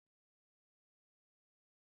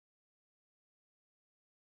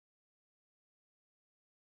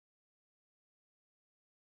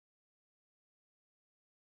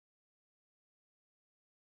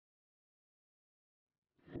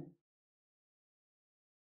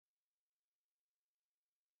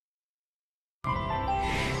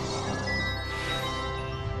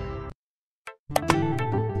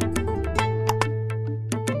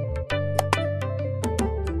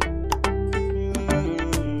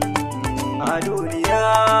A duniya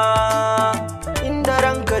inda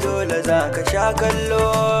ranka dole za ka sha kallo.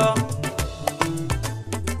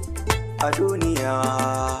 A duniya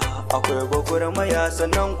akwai gwagwarmaya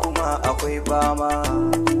sannan kuma akwai fama.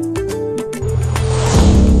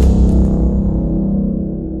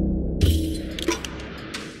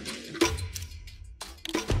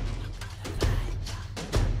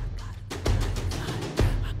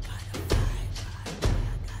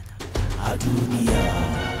 A duniya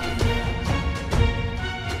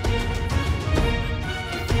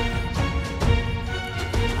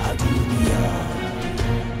a duniya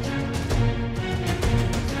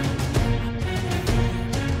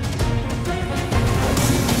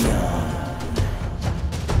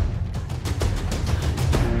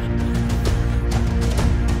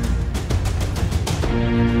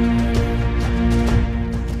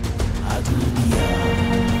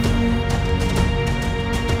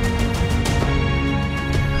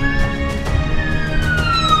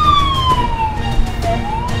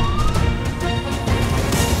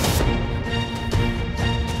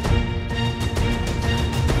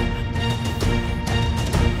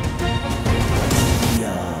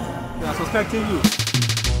Suspecting you.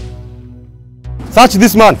 Search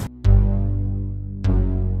this man.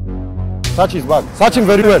 Search his bag. Search him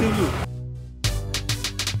very well.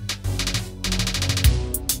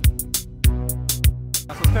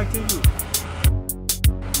 Suspecting you.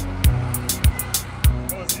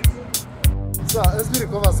 Sir, let's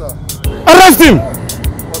recover, sir. Arrest him!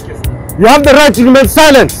 Okay, sir. You have the right to remain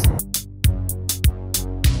silent.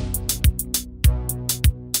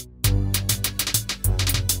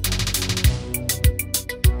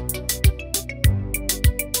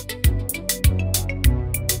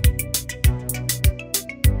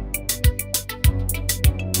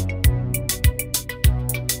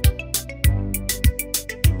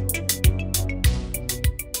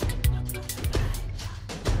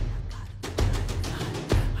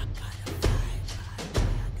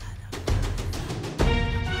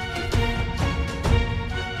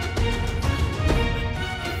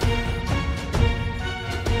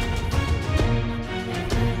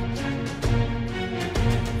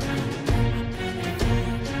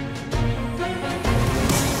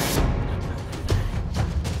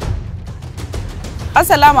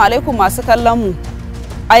 Assalamu alaikum masu kallon mu.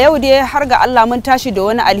 A yau dai har ga Allah mun tashi da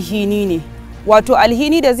wani alhini ne. Wato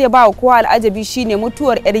alhini da zai ba wa kowa al'ajabi shine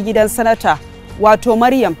mutuwar 'yar gidan sanata, wato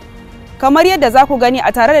Maryam. Kamar yadda za ku gani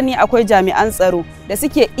a tare da ni akwai jami'an tsaro da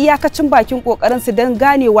suke iyakacin bakin kokarin su don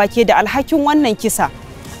ganewa ke da alhakin wannan kisa.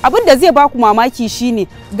 Abin da zai ba ku mamaki shine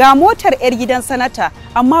ga motar 'yar gidan sanata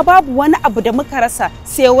amma babu wani abu da muka rasa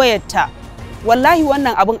sai wayarta. Wallahi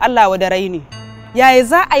wannan abin Allah wa da rai ne. Yaya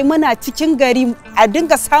za a yi muna cikin gari a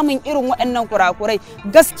dinga samun irin waɗannan kurakurai?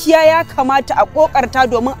 Gaskiya ya kamata a ƙoƙarta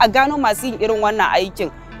domin a gano masu yin irin wannan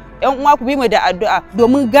aikin. ‘Yan uwa ku bi mu da addu'a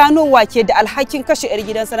domin gano wake da alhakin kashe 'yar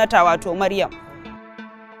gidan sanata wato Maryam.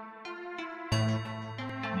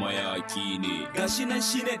 Mayaki ne. Gashi nan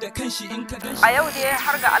shine da kanshi in ka ganshi. A yau dai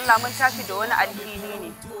har ga Allah mun tashi da wani alhini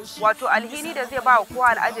ne. Wato alhini da zai ba wa kowa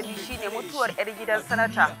al'ajabi shine mutuwar 'yar gidan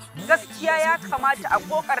sanata. Gaskiya ya kamata a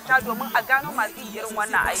kokarta domin a gano masu yin irin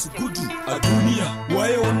wannan aikin. A duniya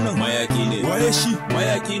waye wannan mayaki ne. Waye shi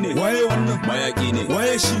mayaki ne. Waye wannan mayaki ne.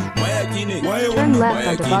 Waye shi mayaki ne. Waye wannan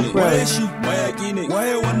mayaki ne. Waye shi mayaki ne.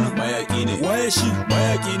 Waye wannan mayaki ne. Waye shi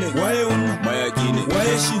mayaki ne. Waye wannan mayaki ne.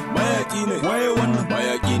 Waye shi mayaki ne. Waye wannan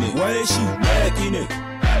mayaki ne. Waye shi mayaki ne.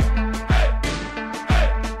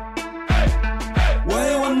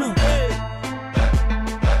 Waye wannan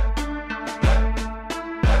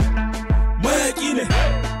mayaki ne.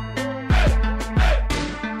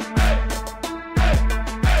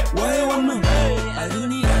 Waye wannan a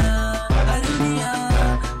duniya, a duniya,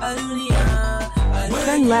 a duniya.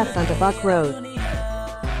 Turn left onto Buck Road.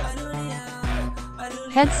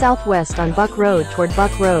 Head southwest on Buck Road toward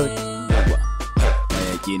Buck Road.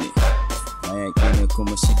 Mayaki ne. Mayaki ne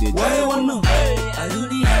kuma shi dai. Waye wannan a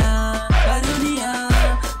duniya, a duniya,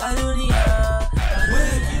 a duniya.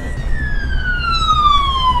 Mayaki ne.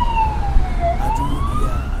 A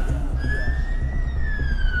duniya.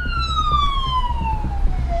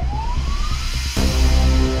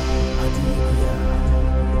 A duniya.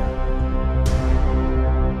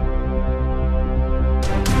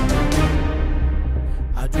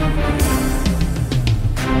 A duniya.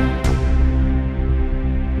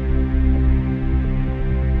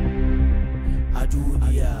 A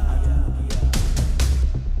duniya.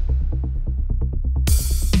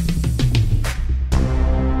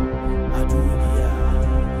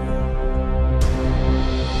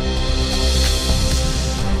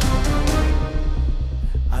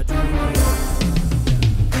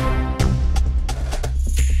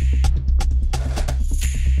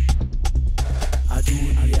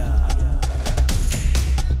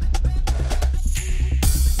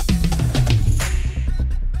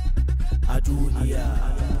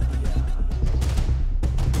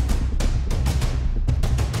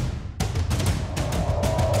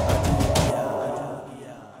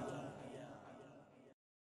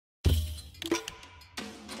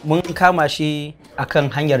 mun kama shi akan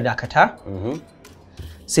hanyar dakata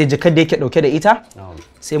sai jakar da yake dauke da ita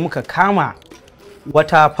sai muka kama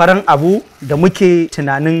wata faran abu da muke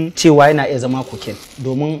tunanin cewa yana iya zama cocaine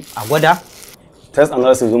domin a gwada test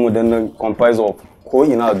analysis mu dan comprise of ko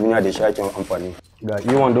ina a duniya da shi ake amfani ga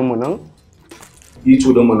iwan din mu nan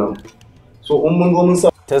ito din mu nan so in mun go mun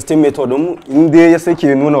sa testing method din mu in dai ya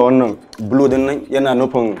sake nuna wannan blue din nan yana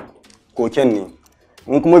nufin cocaine ne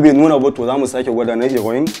in kuma bai nuna ba to za mu sake gwada na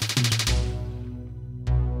heroin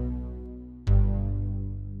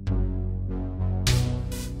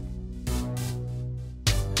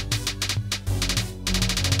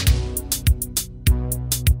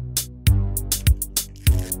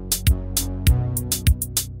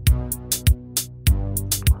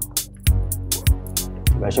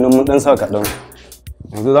gashi nan mun dan sa kaɗan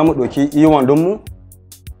yanzu za mu ɗauki iwan dinmu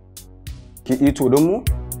ki ito dinmu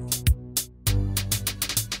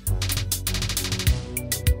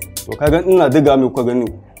to kaga ina diga mai kuka gani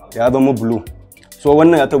ya zama blue so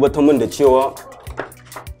wannan ya tabbatar min da cewa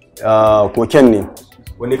cocaine ne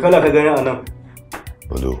wani kala ka gani a nan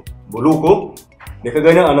blue ko da ka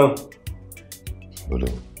gani a nan blue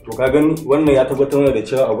to ka gani wannan ya tabbatar min da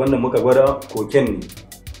cewa a wannan muka gwada cocaine ne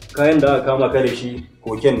kayan da aka kama ka da shi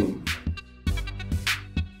cocaine ne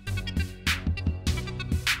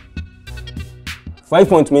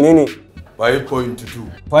 5 menene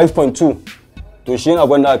 5.2 to shi ne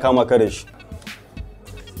abin da aka kama ka da shi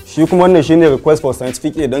shi kuma wannan shine request for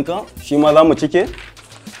scientific aid ɗinka shi ma za mu cike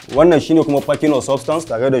wannan shine kuma packing of substance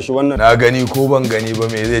tare da shi wannan na gani ko ban gani ba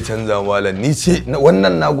me zai canza malam ni ce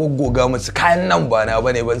wannan na goggoga musu kayan nan ba na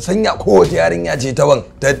bane ban sanya kowace yarinya ce ta ban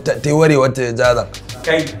ta ware wata jazan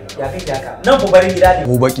kai ya kai haka nan ku bari gida ne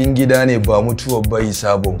ko bakin gida ne ba mutuwar bai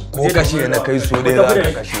sabon ko kashe na kai so dai za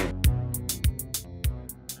ka kashe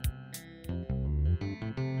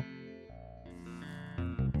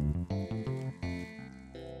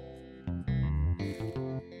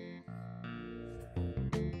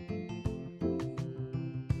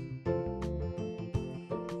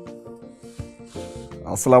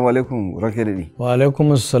Assalamu alaikum ranke da ni. Wa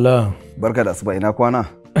alaikum assalam. Barka da asuba ina kwana?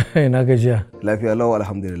 Ina gajiya. Lafiya lau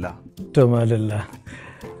alhamdulillah. To madalla.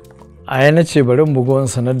 A yana ce bari mu buga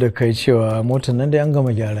sanar da kai cewa motar nan dai an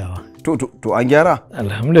gama gyarawa. To an gyara?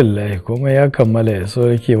 Alhamdulillah komai ya kammala ya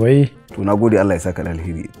so yake wai. To nagode Allah ya saka da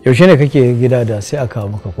alheri. Yaushe ne kake gida da sai a kawo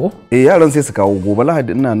maka ko? Yaran sai su kawo gobe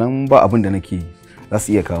Lahadi ina nan ba abin da nake za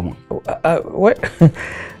su iya kawo min. Wai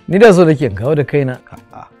ni da so nake kawo da kaina.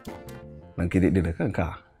 Ranke daidai da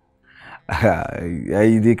kanka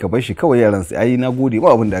yayi dai ka bar shi kawai yaran sai ai nagode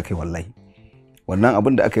ba abin da aka yi wallahi wannan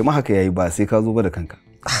abin da aka yi ma haka yayi ba sai ka zo ba da kanka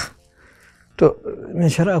to me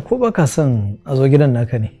shari'a ko baka son a zo gidan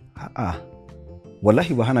naka ne a'a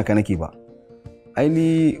wallahi ba hana ka nake ba ai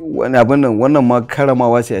ni wani abin nan wannan ma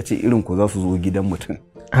karamawa ce a ce irin ku za su zo gidan mutum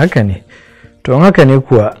haka ne to haka ne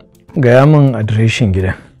kuwa gaya min adireshin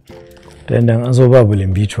gidan ta yadda an zo babu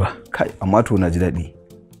limbituwa kai amma to na ji daɗi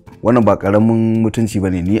wannan ba karamin mutunci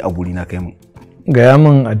bane ni a guri na kai mun gaya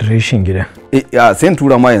min adireshin gidan ya sai in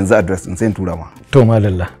tura ma yanzu address din sai in tura ma to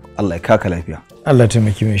madalla Allah ya kaka lafiya Allah ta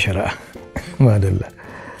miki mai shari'a madalla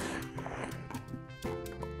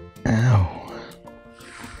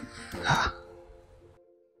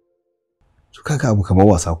to kaka abu kamar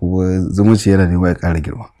wasa ko zumunci yana nema ya ƙara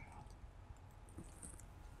girma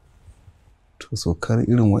to sokar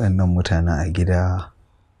irin waɗannan mutanen a gida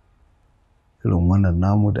irin wannan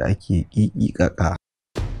namu da ake ƙiƙiƙaƙa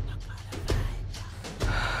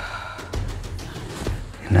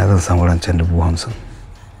ina zan samu rancen 50,000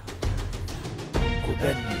 ku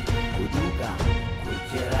ganni ku duka ku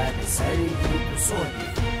kira da sarki ku so ne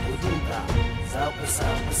ku duka za ku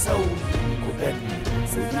samu sauki ku ganni ku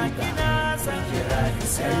duka ku kira da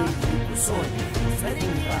sarki ku so ne ku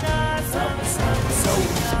duka za ku samu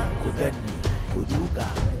sauki ku ganni ku duka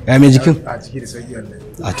ya mai jikin? A ciki da sauki wallahi.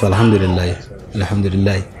 A to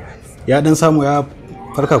alhamdulillah. Ya dan samu ya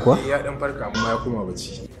farka kuwa? Ya dan farka amma ya koma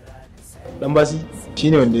bacci. Dan basi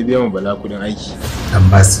shine wanda ya biya mu bala kudin aiki. Dan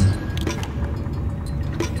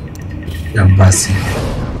basi.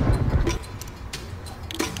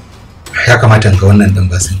 Ya kamata ga wannan dan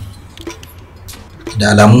basin.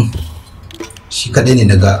 Da alamu shi kadai ne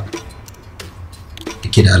daga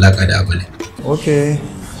yake da alaka da abale. Okay.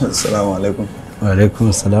 Assalamu alaikum. Wa alaikum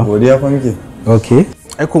assalam. Godiya fa muke. Okay.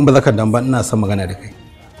 Ai kun ba zaka dan ba ina son magana da kai.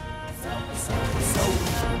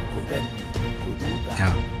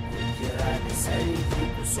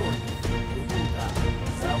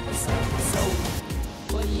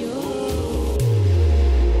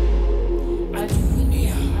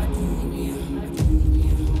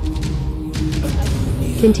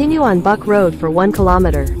 Continue on Buck Road for 1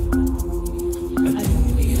 kilometer.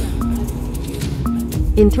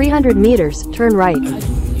 In 300 meters, turn right.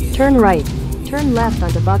 Turn right. Turn left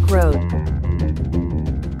onto Buck Road.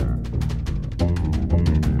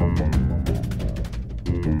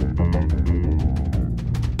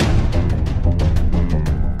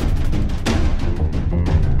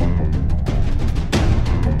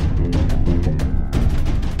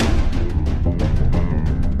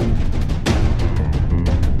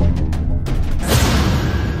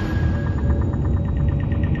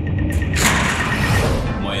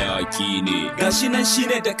 Gashi nan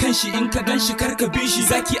shine da kanshi in ka ganshi karka bi shi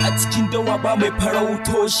zaki a cikin dawa ba mai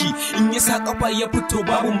farauto shi in ya sa kafa ya fito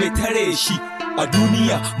babu mai tare shi a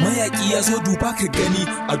duniya mayaki ya zo duba ka gani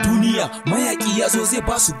a duniya mayaki ya zo zai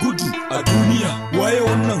ba su gudu a duniya waye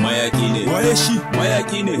wannan mayaki ne waye shi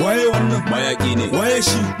mayaki ne waye wannan mayaki ne waye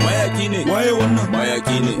shi mayaki ne waye wannan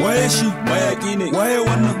mayaki ne waye shi mayaki ne waye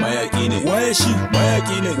wannan mayaki ne waye shi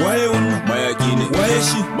mayaki ne waye wannan mayaki ne waye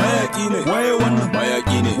shi mayaki ne waye wannan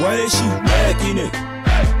mayaki ne waye shi mayaki ne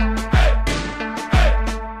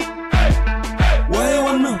waye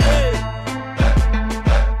wannan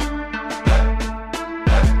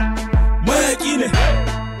mayaki ne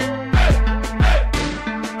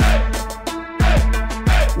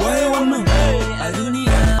waye wannan a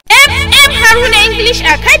duniya Haruna English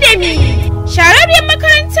Academy shararriyar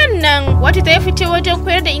makarantar nan wata ta fice wajen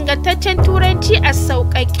koyar da ingantaccen turanci a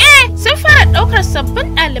sauƙaƙe sun fara ɗaukar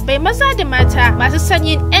sabbin ɗalibai maza da mata masu son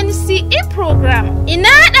yin NCE program. Ina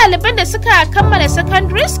ɗaliban da suka kammala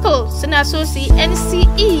secondary school suna so su yi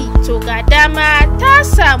NCE to ga dama ta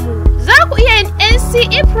samu. Za ku iya yin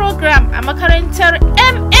NCE program a makarantar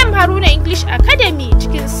Haruna English Academy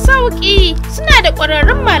cikin sauƙi. Suna da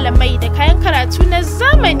ƙwararrun malamai da kayan karatu na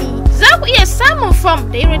zamani. Za ku iya samun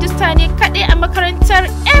form da yin rajista ne kaɗai a makarantar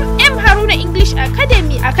Haruna English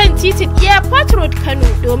Academy a kan titin Airport Road Kano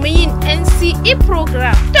domin yin NCE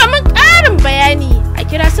program. Domin ƙarin bayani a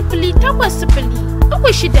kira 0800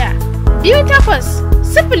 36 28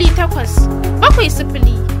 08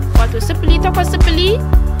 70 wato 0800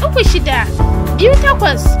 36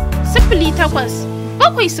 28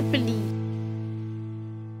 08 70.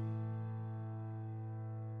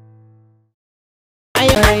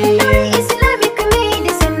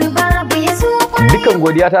 Dukan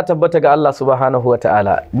godiya ta tabbata ga Allah subhanahu wa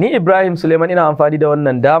ta'ala. Ni Ibrahim Suleiman ina amfani da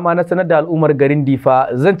wannan dama na sanar da al'ummar garin Difa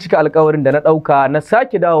zan cika alkawarin da na ɗauka na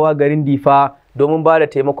sake dawowa garin Difa domin ba da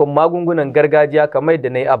taimakon magungunan gargajiya kamar da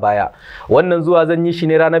na yi a baya. Wannan zuwa zan yi shi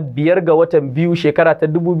ne ranar 5 ga watan 2 shekara ta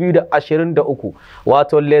 2023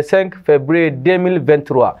 wato Le 5 February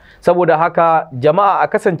 2023. Saboda haka jama'a a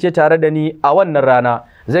kasance tare da ni a wannan rana.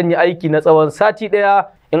 Zan yi aiki na tsawon sati ɗaya.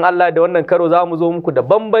 In Allah da wannan karo za mu zo muku da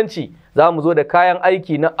bambanci, za mu zo da kayan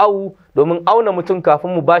aiki na awu domin auna mutum kafin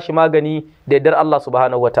mu bashi magani da yardar Allah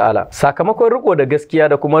subhanahu wataala. Sakamakon riko da gaskiya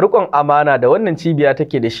da kuma rikon amana da wannan cibiya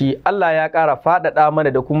take da shi, Allah ya ƙara faɗaɗa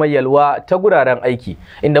mana da kuma yalwa ta guraren aiki,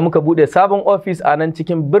 inda muka buɗe sabon ofis a nan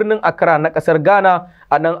cikin birnin Accra na ƙasar Ghana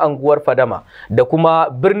a nan anguwar Fadama, da kuma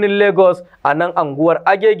birnin Lagos a nan anguwar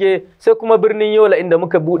Agege, sai kuma birnin Yola inda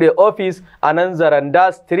muka buɗe ofis a nan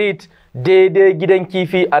Zaranda Street daidai gidan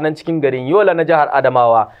kifi a nan cikin garin Yola na jihar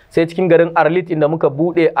Adamawa, sai cikin garin Arlit inda muka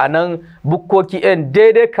bude a nan Bukkoki en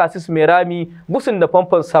daidai Kasis Merami gusun da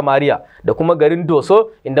famfon Samaria, da kuma garin Doso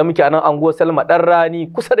inda muke a nan anguwar Salma Dan Rani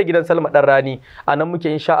kusa da gidan Salma Dan Rani. A nan muke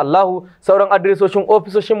insha Allahu. Sauran adresoshin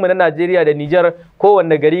ofisoshin mu na Najeriya da Niger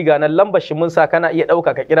kowanne gari ga nan lambar shi mun sa, kana iya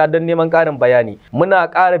dauka ka kira don neman karin bayani. Muna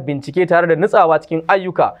ƙara bincike tare da nutsawa cikin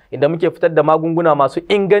ayyuka inda muke fitar da magunguna masu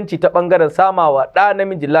inganci ta bangaren samawa ɗa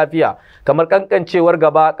namiji lafiya, kamar kankancewar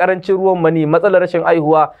gaba, karancin ruwan mani, matsalar rashin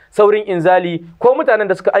aihuwa, saurin inzali, ko mutanen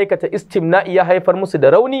da suka aikata istimna'i ya haifar musu da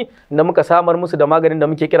rauni, da muka samar musu da maganin da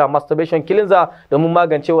muke kira masturbation cleanser domin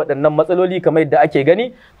magance waɗannan matsaloli kamar yadda ake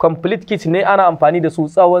gani. Complete kit ne, ana amfani da su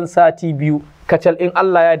tsawon sati 2 kacal. In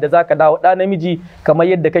Allah ya yarda zaka dawo ɗa namiji kamar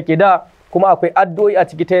yadda kake da, kuma akwai addu'o'i a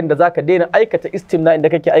ciki ta yadda zaka daina aikata istimna'i da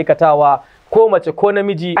kake aikatawa ko mace ko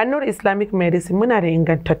namiji. A Nur Islamic Medicine muna da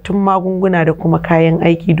ingantattun magunguna da kuma kayan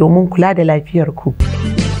aiki domin kula da lafiyarku.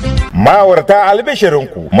 Ma'aurata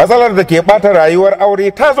albishirinku, matsalar da ke bata rayuwar aure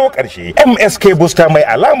ta zo ƙarshe. MSK Booster mai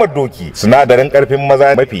alamar doki, sinadarin ƙarfin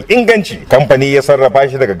maza mafi inganci. Kamfani ya sarrafa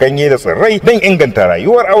shi daga ganye da tsirrai don inganta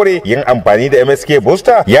rayuwar aure. Yin amfani da MSK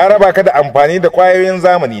Booster ya raba ka da amfani da ƙwayoyin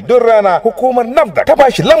zamani don rana. Hukumar NAFDAC ta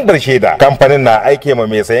bashi lambar shaida. Kamfanin na aike ma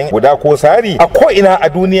mai sayan guda ko sari a ko ina a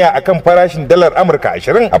duniya akan farashin dalar Amurka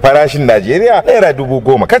 20, a farashin Najeriya naira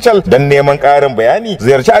 10,000 kacal. Don neman ƙarin bayani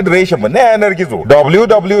ziyarci adireshin mu na yanar gizo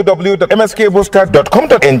www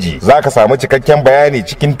www.mskbooster.com.ng za ka samu cikakken bayani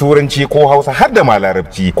cikin turanci ko Hausa har da ma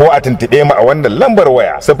Larabci, ko a tuntuɓe mu a wannan lambar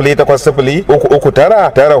waya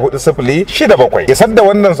 0800-339-407. Isar da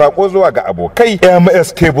wannan sako zuwa ga abokai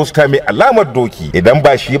MSK Booster mai alamar doki. Idan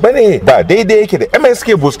ba shi bane ba daidai yake da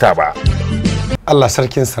MSK Booster ba. Allah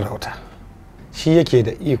sarkin sarauta shi yake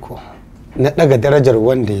da iko na daga darajar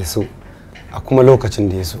wanda ya so a kuma lokacin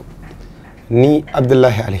da ya so. Ni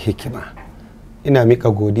Abdullahi Alhikima ina mika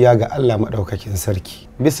godiya ga Allah maɗaukakin sarki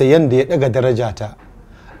bisa yadda ya daga darajata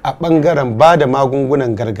a ɓangaren ba da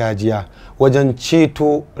magungunan gargajiya wajen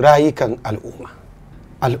ceto rayukan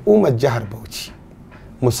al'ummar jihar Bauchi,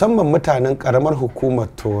 musamman mutanen ƙaramar hukumar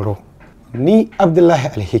Toro. Ni Abdullahi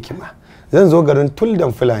Alhikima zan zo garin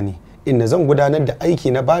Tuldan Fulani inda zan gudanar da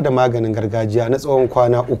aiki na ba da maganin gargajiya na tsawon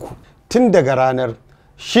kwana 3 tun daga ranar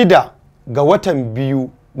 6 ga watan 2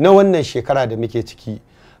 na wannan shekara da muke ciki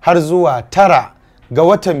har zuwa 9 ga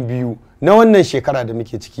watan 2 na wannan shekara da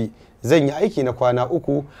muke ciki. Zan yi aiki na kwana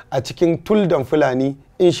 3 a cikin Tuldan Fulani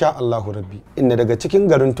insha Allahu Rabbi, inda daga cikin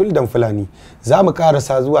garin Tuldan Fulani za mu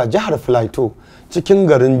karasa zuwa jihar Filaito cikin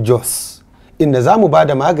garin Jos, inda za mu ba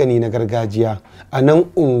da magani na gargajiya a nan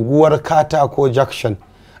unguwar Katako Junction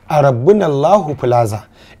a Rabbunallahu Plaza,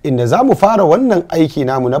 inda za mu fara wannan aiki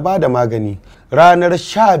namu na ba da magani ranar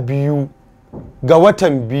 12 ga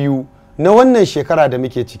watan 2 na wannan shekara da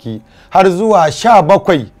muke ciki har zuwa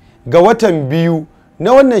 17 ga watan 2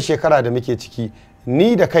 na wannan shekara da muke ciki,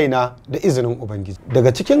 ni da kaina da izinin Ubangiji.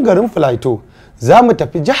 Daga cikin garin Filaito za mu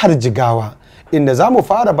tafi jihar Jigawa, inda za mu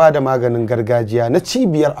fara ba da maganin gargajiya na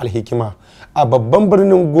cibiyar Alhikima a babban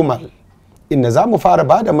birnin Gumal, inda za mu fara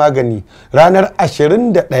ba da magani ranar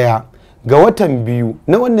 21 ga watan 2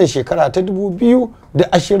 na wannan shekara ta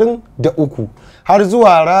 2023 har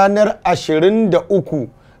zuwa ranar 23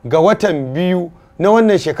 ga watan 2 na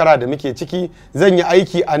wannan shekara da muke ciki. Zan yi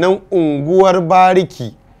aiki a nan unguwar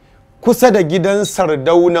Bariki kusa da gidan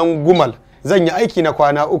Sardaunan Gumal. Zan yi aiki na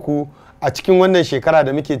kwana 3 a cikin wannan shekara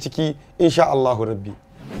da muke ciki insha Allahu Rabbi.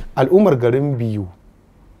 Al'ummar garin Biyu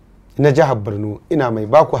na jihar Borno ina mai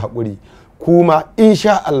baku haƙuri, kuma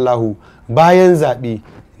insha Allahu bayan zaɓe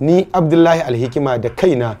ni Abdullahi Alhikima da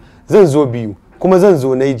kaina zan zo Biyu kuma zan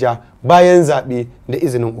zo Naija bayan zaɓe da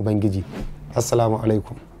izinin Ubangiji. Assalamu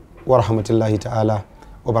alaikum wa rahmatullahi ta'ala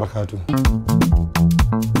wa barakatuh.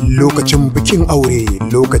 Lokacin bikin aure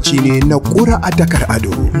lokaci ne na ƙura a dakar ado,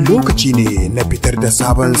 lokaci ne na fitar da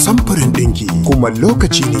sabon samfurin ɗinki, kuma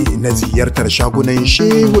lokaci ne na ziyartar shagunan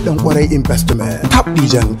Shehu ɗan ƙwarai investment.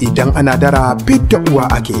 Tabdijan idan ana dara fit da uwa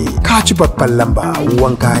ake, kaci babban lamba,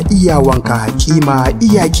 wanka iya wanka, kima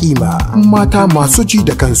iya kima. Mata masu ji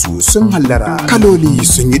da kansu sun hallara, kaloli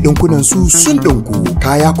sun yi ɗinkunan su sun ɗinku,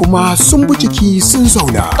 kaya kuma sun bi ciki sun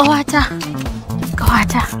zauna.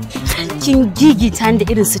 Kawata, kin gigita da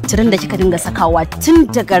irin suturin da kika dinga sakawa tun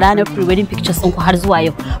daga ranar pre-wedding pictures ɗinku har zuwa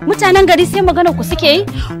yau. Mutanen gari sai magana ku suke yi,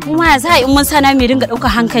 kuma ya za a in mun sana mai dinga ɗaukar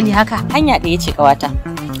hankali haka. Hanya ɗaya ce kawata.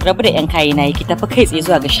 Rabu da 'yan kayana yake tafi kai tsaye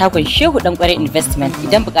zuwa ga shagon Shehu ɗan ƙwarai investment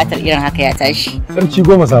idan buƙatar irin haka ya tashi. Sarki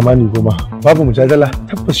goma zamani goma, babu mujadala,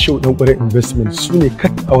 tabbas Shehu ɗan ƙwarai investment su ne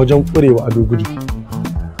kat a wajen ƙwarewa ado gudu.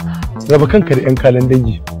 Raba kanka da 'yan kalan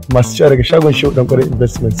dangi masu cewa daga shagon Shehu ɗan ƙwarai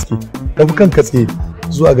investment suke. Rabu kanka tsaye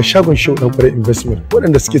zuwa ga shagon Shehu ɗan ƙwarai investment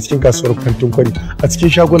waɗanda suke cikin kasuwar kantin kwari a cikin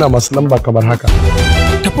shaguna masu lamba kamar haka.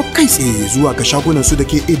 Tafi kai tsaye zuwa ga shagunan su da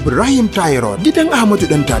ke Ibrahim Tyrod, gidan Ahmadu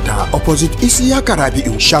Dan Tata, opposite Isiyaka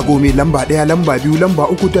Rabi'u, shago mai lamba 1, lamba 2, lamba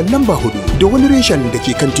 3 da lamba 4, da wani reshen da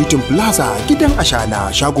ke kan titin Plaza, gidan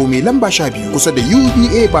Ashana, shago mai lamba 12 kusa da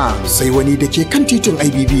UBA Bank, sai wani da ke kan titin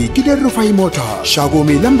IBB, gidan Rufai Mota, shago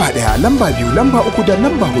mai lamba 1, lamba 2, lamba 3 da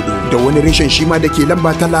lamba 4, da wani reshen shi ma da ke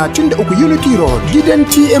lamba 33 Unity Road, gidan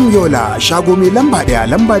TM Yola, shago mai lamba 1,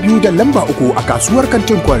 lamba 2 da lamba 3 a kasuwar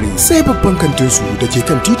kantin kwari, sai babban kantin su da ke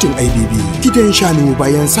kan titin IBB, gidan Shanu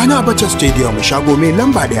bayan Sani Abacha Stadium, shago mai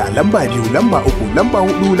lamba 1, lamba 2, lamba 3, lamba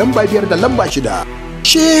 4, lamba 5 da lamba 6.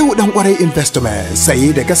 Shehu ɗan ƙwarai investment,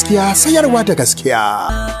 saye da gaskiya, sayarwa da gaskiya.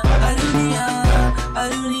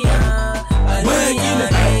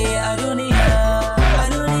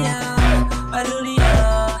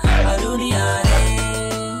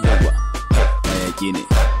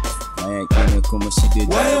 Kuma shi da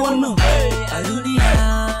waye wannan a duniya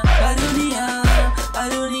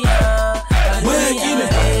waye kine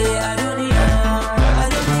a duniya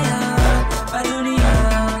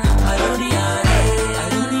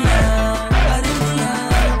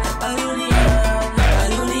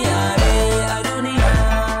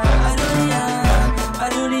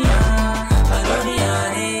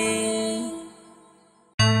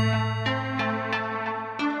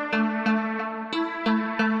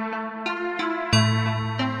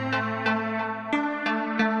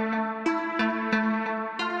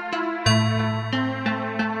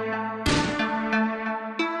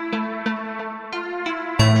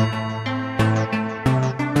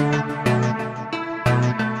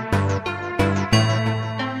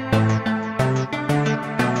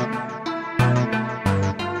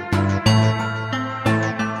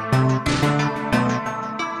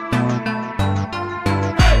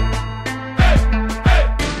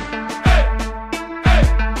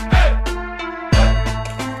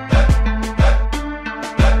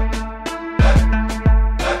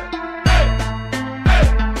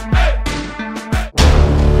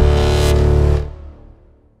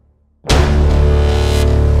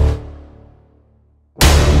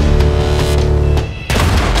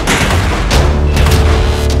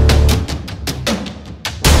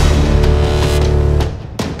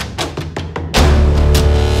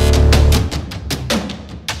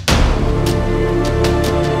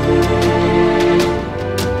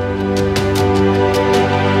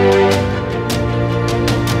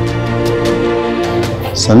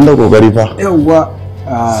san da kokari fa. Yawwa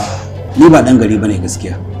ni ba dan gari bane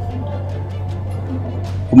gaskiya.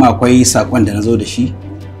 Kuma akwai sakon da na zo da shi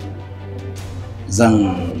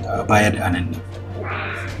zan bayar da anan.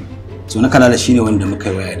 So na kalala shine wanda muka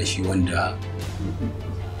yi waya da shi, wanda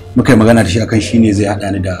muka yi magana da shi akan shine zai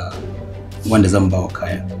hada ni da wanda zan bawa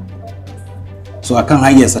kaya. So akan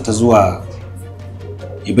hanyarsa ta zuwa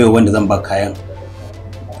ibai wanda zan ba kayan,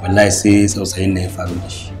 wallahi sai tsautsayin da ya faru da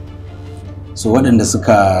shi. So waɗanda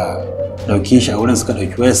suka ɗauke shi a wurin suka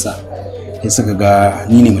ɗauki wayarsa sai suka ga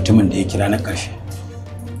ni ne mutumin da ya kira na ƙarshe.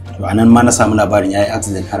 To anan ma na samu labarin yayi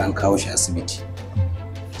accident har an kawo shi asibiti.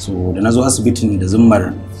 So da na zo asibitin da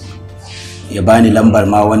zummar ya bani lambar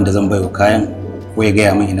ma wanda zan baiwa kayan ko ya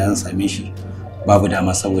gaya min ina zan same shi, babu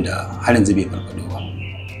dama saboda har yanzu bai farfado ba.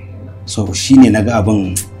 So shine naga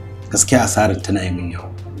abin gaskiya asarar tana yi min yawa.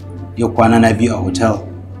 Yau kwana na biyu a hotel,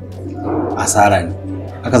 asara ne.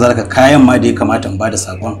 Haka zalika kayan ma da ya kamata in bada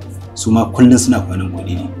sakon su ma kullun suna kwanan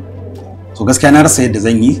kuɗi ne. So gaskiya na rasa yadda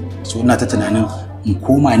zan yi, so ina ta tunanin in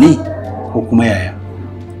koma ne ko kuma yaya.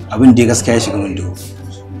 Abin da gaskiya ya shiga min duhu.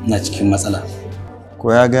 Ina cikin matsala.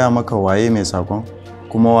 Ko ya gaya maka waye mai sakon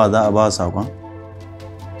kuma wa za a ba sakon?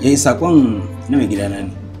 Sakon na mai gidana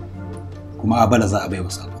ne, kuma Abala za a bai wa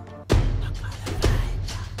sakon.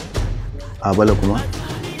 Abala kuma?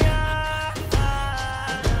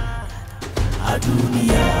 A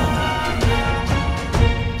duniya,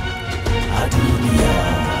 a duniya,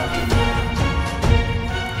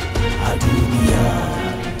 a duniya.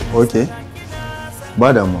 Ok,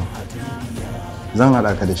 ba damuwa, zan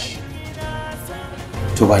haɗa ka da shi.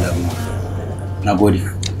 To ba damuwa, na gode.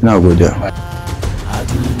 Na gode. A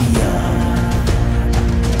duniya,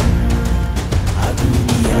 a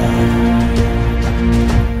duniya.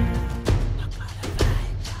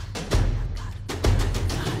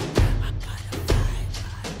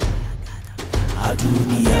 A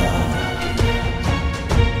duniya.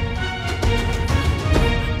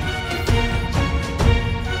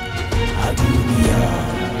 A duniya.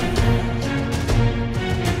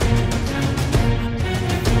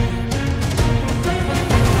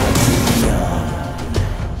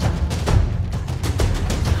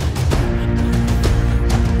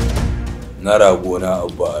 Na rago na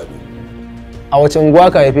Abba Ado. A wace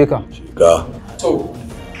unguwa ka haife ka? Shiga. So,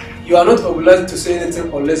 you are not obliged to say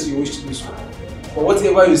anything unless you wish to do so. But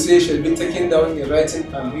whatever you say shall be taken down in writing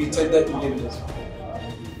and be tendered in evidence.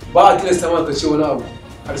 Ba a tilasta ma ka ce wani abu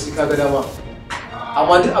har sai ka ga dama.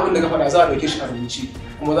 Amma duk abin da ka faɗa za a ɗauke shi a rubuce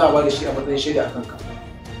kuma za a ba da shi a matsayin shaida a kanka.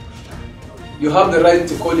 You have the right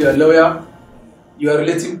to call your lawyer, your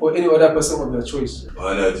relative or any other person of your choice.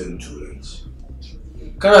 Ba na jin Turanci.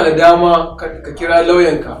 Kana da dama ka kira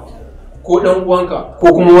lauyanka ko dan uwanka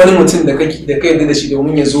ko kuma wani mutum da ka yarda da shi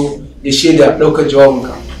domin ya zo ya shaida daukar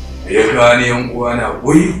jawabinka. Ya gane yan uwana,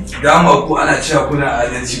 wai dama ku ana cewa kuna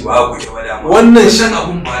adalci ba ku ke ba dama. Wannan shan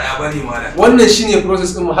abun ba na bane malam. Wannan shine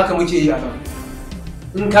process din mu, haka muke yi a nan.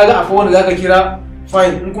 In kaga akwai wanda zaka kira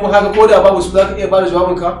fine, in kuma kaga koda babu su zaka iya bada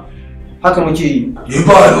jawabinka, haka muke yi. Ni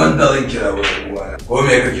ba wanda zan kira ba uwana. Ko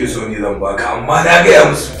me kake so ni zan baka, amma na ga ya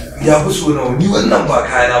musu ya fi so nawa, ni wannan ba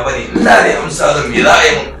kayana bane, ina da amsa zan me za a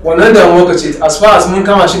yi mun. Wannan damuwa ka ce, as far as mun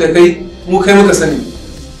kama shi da kai, mu kai muka sani.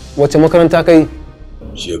 Wace makaranta kai?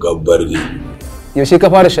 Shekar Barde. Yaushe ka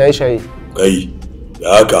fara shaye-shaye? Kai,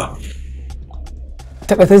 da haka.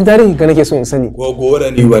 Tabbatar tarihi ka nake so in sani. Ko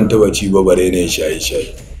gora ni ban taba ci ba bare ne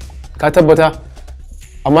shaye-shaye. Ka tabbata?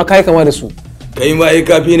 Amma kai kama da su. Kai ma ai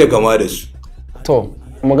kafi ne kama da su. To,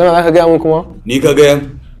 magana za ka gaya mun kuma? Ni ka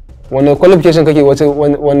gayan. Wanne qualification kake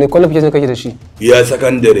wanne qualification kake da shi? Ya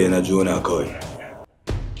sakandare na jona kawai.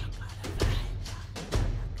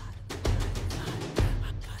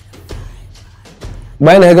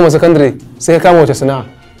 Bayan ka gama sakandare sai ka kama wata sana'a?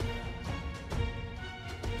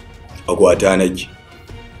 Akwata nake.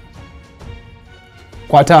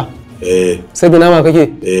 Kwata? Sai da nama kake?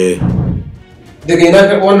 Daga ina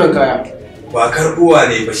karɓi wannan kaya? Ba karɓuwa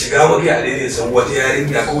ne ba, shiga maka a daidai san wata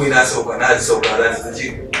yarinya kawai na sauka za ta je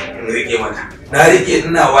in rike mata. Na rike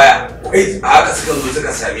ina waya, kai a haka suka zo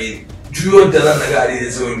suka same ni. Juyo da zan naga a daidai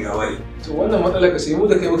sauyin ya ware. To wannan matsalar ka sai mu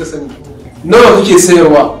da kai muka sani. Nawa kake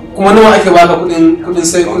sayarwa? Kuma nawa ake baka kuɗin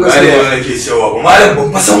sayarwa? Ba ne wani ke sayarwa ba. Malam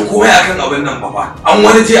ban fasan komai akan abin nan ba fa. An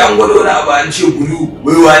wani je an gwado na abu an ce bulu,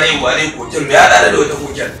 wai wane koken ya da wata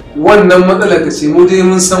koken. Wannan matsalar ka ce mu dai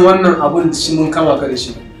mun san wannan abun shi mun kama ka da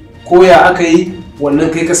shi. Ko ya aka yi wannan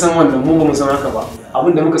kai ka san wannan, mu ba mu san haka ba.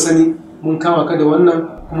 Abin da muka sani mun kama ka da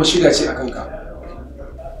wannan kuma shida ce akan ka.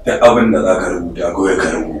 Da abin da za ka rubuta kawai ka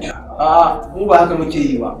rubuta. A'a, mu ba haka muke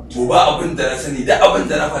yi ba. To ba abin da na sani, da abin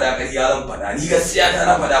da na faɗa ƙarya zan faɗa. Ni gaskiya ta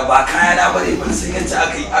na faɗa ba kaya na bane, ban san yadda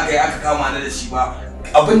aka kama ni da shi ba.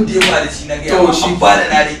 abin da ya faru shi na gaya ma an ba da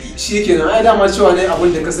na rike shi kenan ai dama cewa ne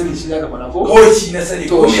abin da ka sani shi zaka faɗa ko kawai shi na sani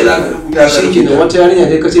ko me za ka rubuta shi kenan wata yarinya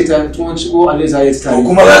dai kace ta tun shigo Allah zai ta tare to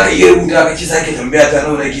kuma za ka iya rubuta ka ki sake tambaya ta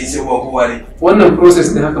nawa nake sayarwa ko wane wannan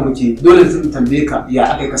process din haka muke dole zan tambaye ka ya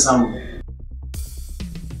akai ka samu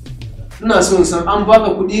ina so in san an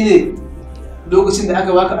baka kuɗi ne lokacin da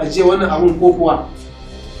aka baka ajiye wannan abun ko kuwa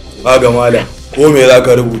ga malam ko me za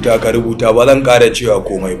ka rubuta ba zan ƙara cewa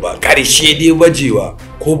komai ba ƙarshe dai bajewa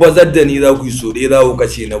ko bazar da ni za ku yi so dai za ku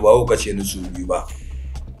kace na ba ku kace ni su biyu ba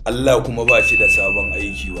Allah kuma ba shi da sabon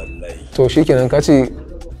aiki wallahi to shikenan ka ce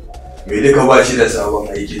me duka ba shi da sabon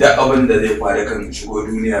aiki duk abin da zai faru kan shigo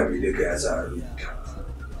duniya me duka ya sa rubuta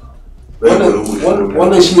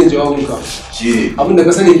wannan shine jawabinka shine abin da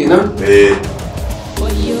ka sani kenan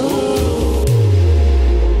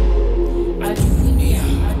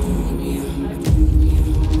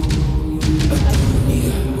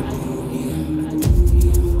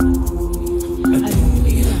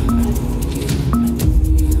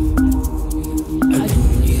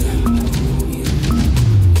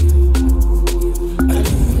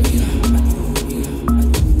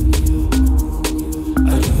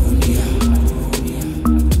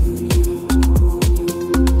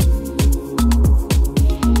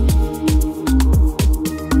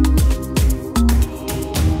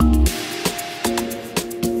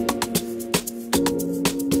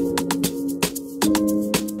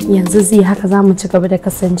yanzu zai haka za mu ci gaba da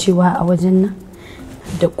kasancewa a wajen nan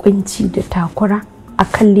da kunci da takura a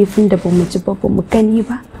kan laifin da bamu ji ba bamu gani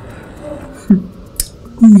ba.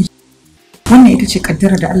 Wannan ita ce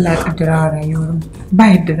kaddara da Allah ya kaddara wa rayuwar ba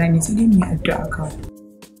yadda za mu sai mu yi addu'a kawai.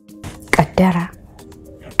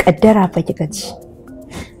 Kaddara fa kika ci.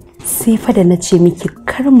 Sai fa da na ce miki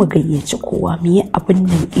kar mu gayyaci kowa mu yi abin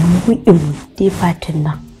nan imu dai fatin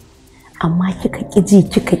nan. Amma kika ki ji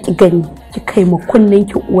kika ki gani kika yi kunnen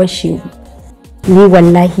ki uwar shegu. Ni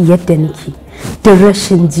wallahi yadda nake da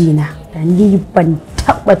rashin jina da ni ban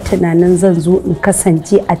taba tunanin zan zo in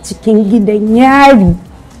kasance a cikin gidan yari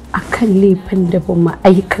akan laifin da ba mu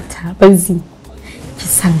aikata ba zai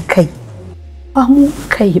kisan kai ba mu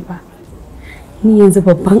kai ba. Ni yanzu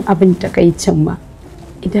babban abin takaicin ma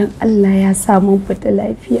idan Allah ya sa mun fita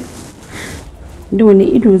lafiya da wani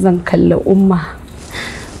ido zan kalla umma.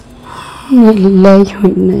 Inna lillahi wa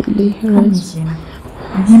inna ilaihi raji'un.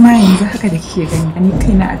 Ni ma yanzu haka da kike gani ni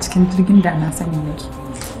kaina a cikin jirgin da na sani nake.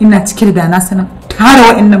 Ina cike da na sanin tare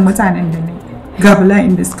waɗannan mutanen da ne ga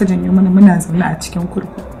bala'in da suka janyo mana muna zaune a cikin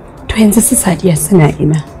kurkuku. To yanzu su Sadiya suna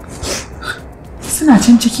ina? Suna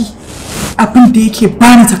can ciki. Abin da yake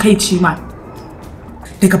bani takaici ma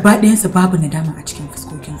daga baɗayansu babu nadama a cikin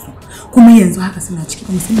fuskokinsu kuma yanzu haka suna ciki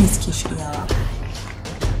kuma sun ne suke shiryawa.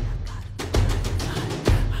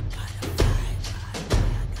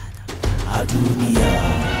 A duniya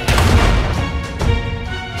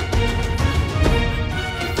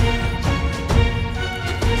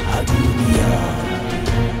a duniya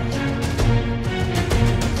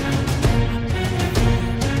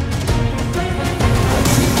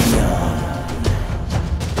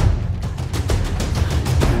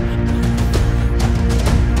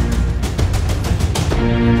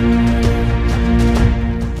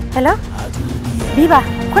Hello? Biba,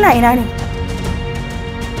 kuna ina ne?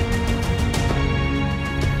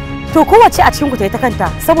 To kowace a cikin ku ta yi ta kanta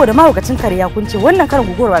saboda mahaukacin kare ya kunce wannan karin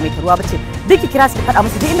guguwar ba mai taruwa bace duk ki kira su ki faɗa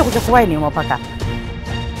musu duk inda kuke kowa ya nemi mafaka.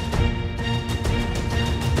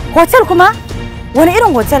 Hotel kuma? Wani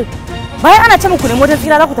irin hotel? Bayan ana ce muku ne motar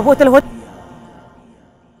tsira za ku tafi hotel.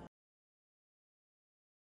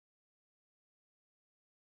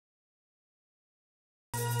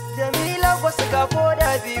 Jamila wasu kafo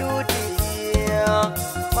da beauty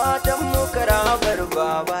matan mu karamar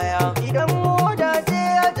babaya idan moda ce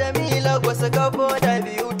Jamila wasu kafo da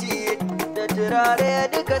beauty da turare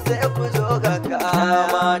duka sai ku zo ga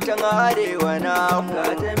matan arewa na mu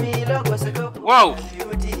Jamila wasu kafo wow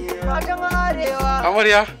matan arewa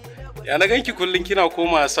amarya ya na ganki kullun kina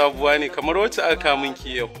koma sabuwa ne kamar wacce aka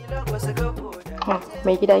minki yau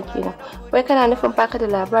mai gida kenan wai kana nufin baka da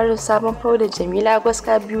labarin sabon powder Jamila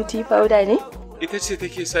Goska beauty powder ne ita ce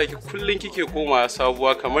take sa ki kullun kike koma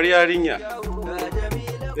sabuwa kamar yarinya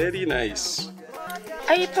very nice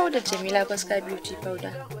ai powder Jamila Goska beauty powder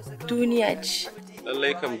duniya ce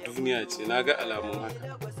lallai kam duniya ce naga alamun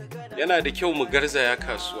haka yana da kyau mu garzaya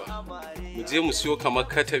kasuwa mu je mu siyo kamar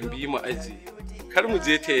katan biyu mu aje kar mu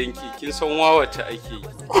je ta yanki kin san wawata ake yi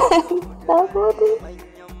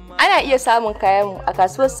ana iya samun kayanmu a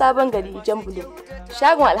kasuwar sabon gari Jan Bulo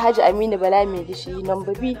shagon Alhaji Aminu Bala mai gishiri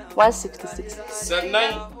number B 166.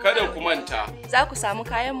 Sannan kada ku manta. Za ku samu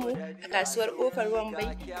kayan mu a kasuwar Kofar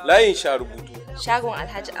Wambai. Layin sha rubutu. Shagon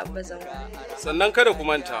Alhaji Abba Zango. Sannan kada ku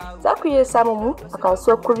manta. Za ku iya samun mu a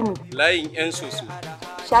kasuwar Kurmi. Layin 'yan soso.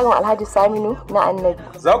 Shagon Alhaji Saminu na Annabi.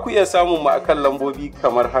 Za ku iya samun mu akan lambobi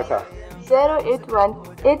kamar haka.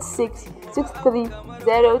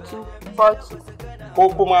 081-8663-0242 ko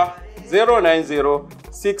kuma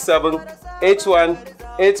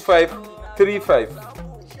 090-6781-8535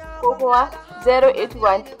 ko kuma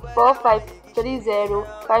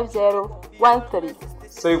 081-4530-5013.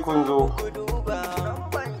 Sai kun zo.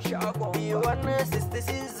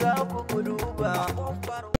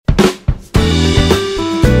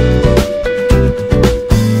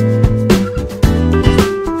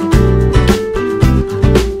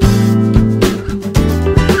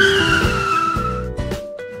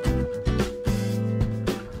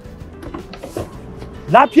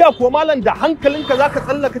 Lafiya ko malam da hankalinka zaka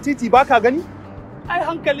tsallaka titi baka gani? Ai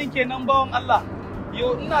hankalin kenan bawan Allah.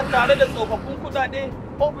 Yo ina tare da tsofaffin kudade,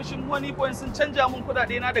 ofishin Money Point sun canja mun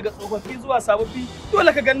kudade na daga tsofaffi zuwa sababbi.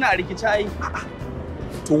 Dole ka ganna a rikici ai.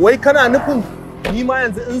 To wai kana nufin ni ma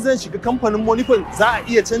yanzu in zan shiga kamfanin Money Point za a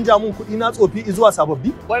iya canja mun kudi na tsofi zuwa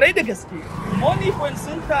sababbi? Kwarai da gaske. Money Point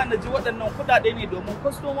sun tanaji waɗannan kudade ne domin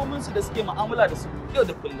kwastomomin su da suke mu'amala da su yau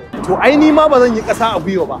da kullum. To ai ni ma ba zan yi ƙasa a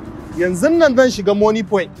gwiwa ba. Yanzu nan zan shiga Money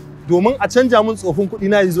Point domin a canja mun tsofin kuɗi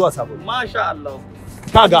na zuwa sabon. Masha Allah.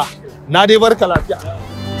 Kaga, na dai barka lafiya.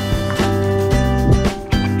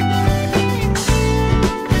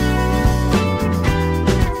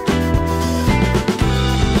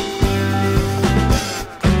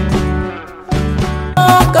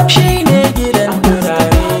 Kamshi ne gidan turare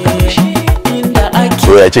inda ake.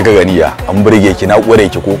 To ya kika gani ya? An burge ki na ƙware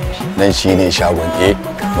ki ko? Nan shine shagon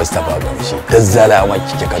Mustapha Kamshi. Dazzala ma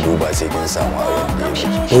kike ka duba sai kin samu abin da yake.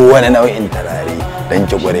 Duk wani nau'in tarare dan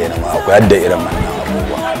ki kware na ma akwai yadda irin wannan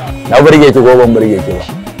abubuwa. Na burge ki ko ban burge ki ba?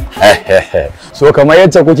 So kamar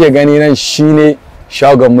yadda kuke gani nan shine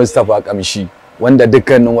shagon Mustapha Kamshi wanda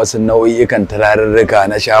dukkanin wasu nau'ikan tararruka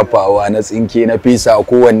na shafawa na tsinke na fisa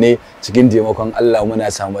kowanne cikin taimakon Allah muna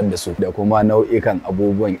samar da su da kuma nau'ikan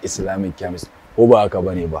abubuwan Islamic chemist. Ko ba haka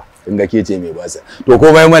bane ba kin ga kece mai basa to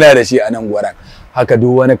komai muna da shi a nan gwaran haka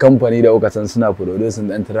duk wani kamfani da kuka san suna producing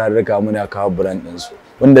dan turarruka muna kawo brand din su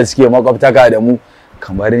wanda suke makwabtaka da mu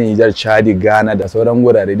kamar Niger, Chad, Ghana da sauran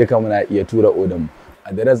gurare duka muna iya tura order mu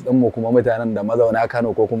address din mu kuma mutanen da mazauna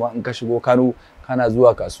Kano ko kuma in ka shigo Kano kana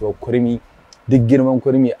zuwa kasuwar Kurmi duk girman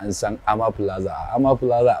Kurmi an san Ama Plaza a Ama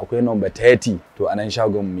Plaza akwai number 30 to anan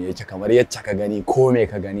shagon mu yake kamar yacce ka gani ko me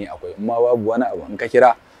ka gani akwai amma babu wani abu in ka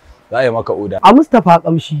kira za a yi maka oda. A Mustapha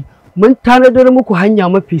Kamshi mun tanadar muku hanya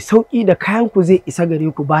mafi sauki da kayan ku zai isa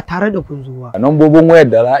gare ku ba tare da kun zo ba. Nambobin wayar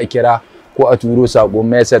da za a kira ko a turo sakon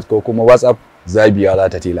message ko kuma WhatsApp Zabiya za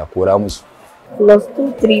ta tela kora musu.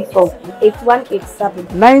 +234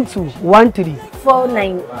 8187 9213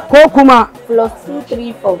 49 ko kuma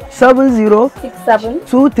 +234 70 67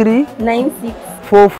 23 96 44